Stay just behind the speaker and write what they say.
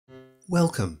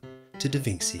Welcome to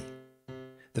Divinxi,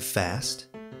 the fast,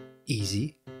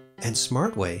 easy, and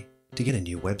smart way to get a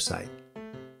new website.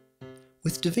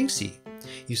 With Divinxi,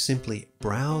 you simply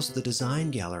browse the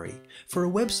design gallery for a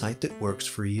website that works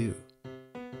for you.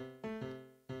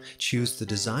 Choose the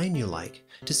design you like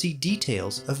to see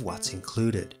details of what's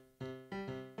included,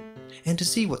 and to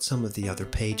see what some of the other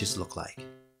pages look like.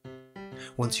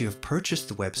 Once you have purchased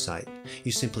the website,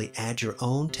 you simply add your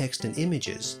own text and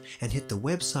images and hit the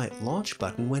website launch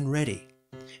button when ready,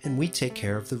 and we take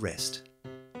care of the rest.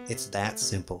 It's that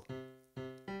simple.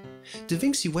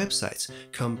 Divinxi websites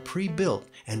come pre-built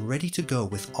and ready to go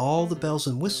with all the bells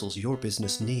and whistles your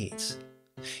business needs.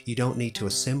 You don't need to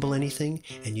assemble anything,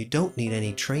 and you don't need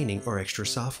any training or extra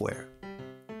software.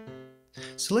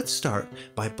 So let's start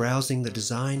by browsing the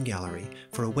design gallery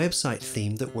for a website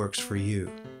theme that works for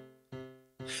you.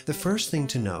 The first thing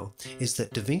to know is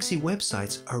that Divinxi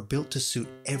websites are built to suit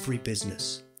every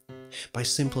business. By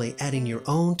simply adding your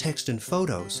own text and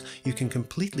photos, you can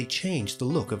completely change the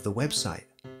look of the website.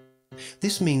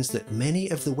 This means that many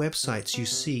of the websites you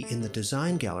see in the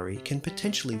design gallery can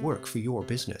potentially work for your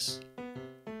business.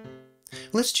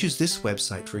 Let's choose this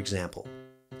website for example.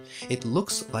 It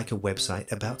looks like a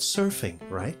website about surfing,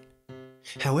 right?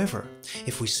 However,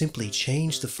 if we simply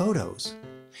change the photos,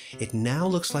 it now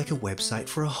looks like a website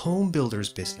for a home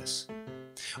builder's business.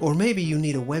 Or maybe you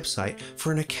need a website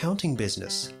for an accounting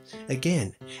business.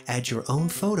 Again, add your own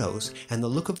photos and the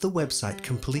look of the website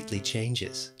completely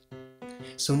changes.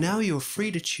 So now you're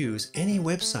free to choose any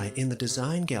website in the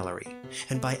design gallery,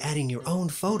 and by adding your own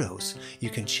photos, you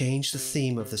can change the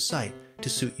theme of the site to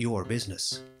suit your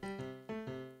business.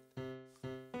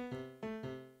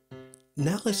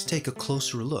 Now let's take a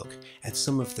closer look at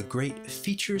some of the great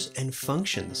features and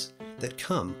functions that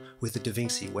come with the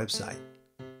Divinxi website.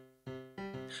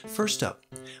 First up,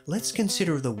 let's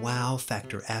consider the wow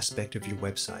factor aspect of your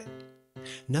website.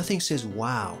 Nothing says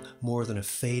wow more than a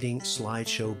fading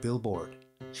slideshow billboard,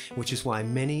 which is why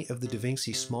many of the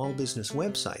Divinxi small business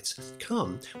websites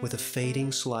come with a fading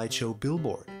slideshow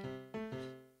billboard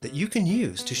that you can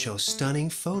use to show stunning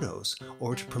photos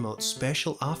or to promote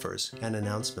special offers and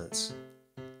announcements.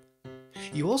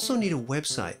 You also need a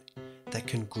website that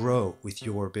can grow with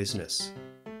your business.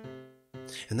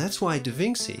 And that's why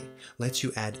Divinxi lets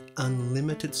you add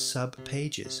unlimited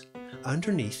sub-pages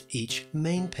underneath each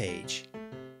main page.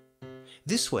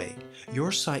 This way,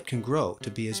 your site can grow to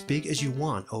be as big as you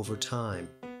want over time.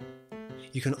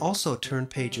 You can also turn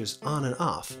pages on and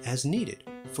off as needed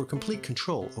for complete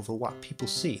control over what people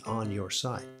see on your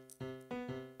site.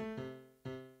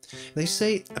 They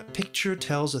say a picture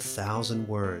tells 1,000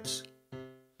 words.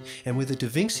 And with a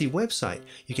Divinxi website,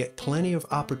 you get plenty of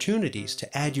opportunities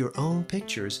to add your own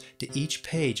pictures to each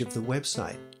page of the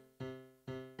website.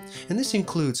 And this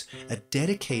includes a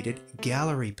dedicated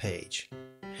gallery page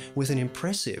with an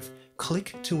impressive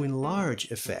click to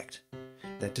enlarge effect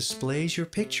that displays your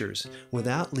pictures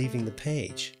without leaving the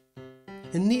page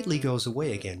and neatly goes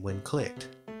away again when clicked.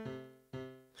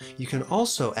 You can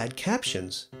also add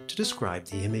captions to describe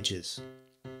the images.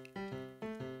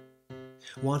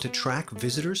 Want to track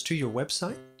visitors to your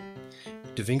website?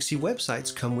 Divinxi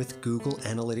websites come with Google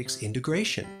Analytics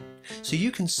integration, so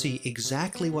you can see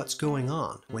exactly what's going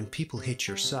on when people hit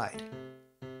your site.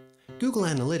 Google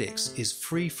Analytics is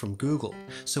free from Google,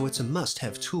 so it's a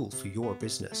must-have tool for your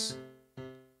business.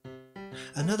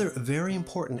 Another very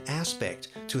important aspect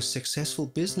to a successful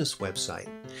business website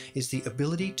is the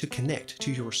ability to connect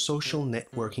to your social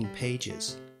networking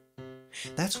pages.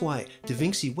 That's why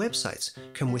Divinxi websites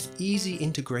come with easy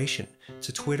integration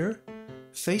to Twitter,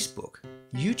 Facebook,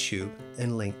 YouTube,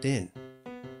 and LinkedIn.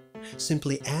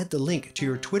 Simply add the link to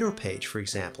your Twitter page, for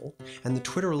example, and the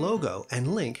Twitter logo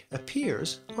and link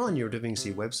appears on your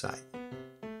Divinxi website.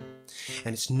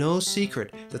 And it's no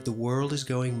secret that the world is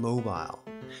going mobile,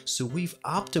 so we've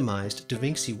optimized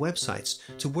Divinxi websites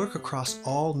to work across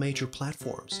all major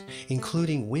platforms,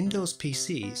 including Windows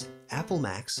PCs, Apple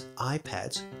Macs,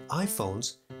 iPads,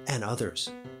 iPhones, and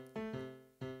others.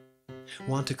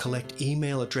 Want to collect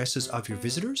email addresses of your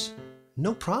visitors?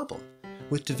 No problem.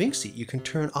 With Divinxi, you can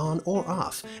turn on or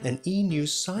off an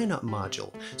e-news sign-up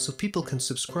module so people can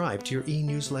subscribe to your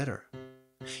e-newsletter.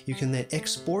 You can then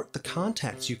export the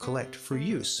contacts you collect for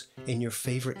use in your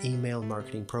favorite email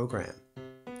marketing program.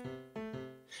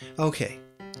 Okay,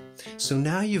 so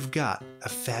now you've got a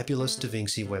fabulous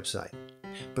Divinxi website.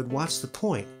 But what's the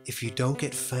point if you don't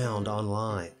get found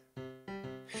online?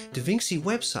 Divinxi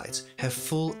websites have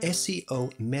full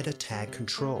SEO meta tag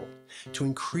control to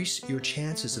increase your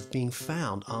chances of being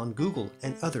found on Google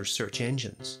and other search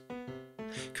engines.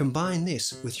 Combine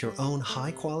this with your own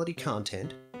high-quality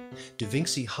content,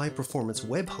 Divinxi high-performance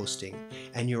web hosting,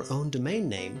 and your own domain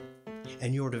name,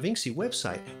 and your Divinxi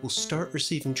website will start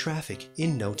receiving traffic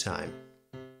in no time.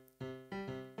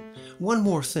 One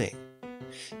more thing.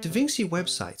 Divinxi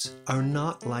websites are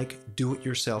not like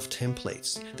do-it-yourself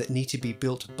templates that need to be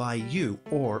built by you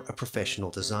or a professional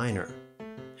designer.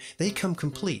 They come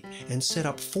complete and set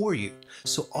up for you,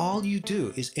 so all you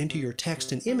do is enter your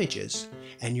text and images,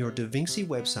 and your Divinxi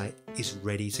website is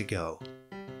ready to go.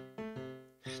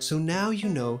 So now you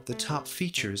know the top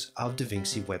features of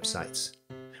Divinxi websites.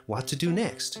 What to do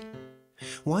next?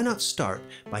 Why not start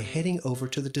by heading over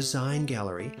to the design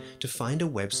gallery to find a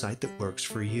website that works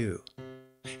for you?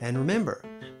 And remember,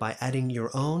 by adding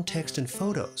your own text and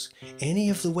photos, any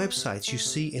of the websites you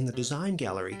see in the design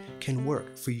gallery can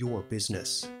work for your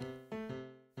business.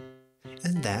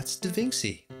 And that's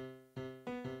Divinxi.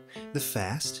 The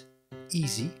fast,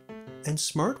 easy, and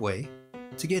smart way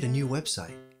to get a new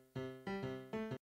website.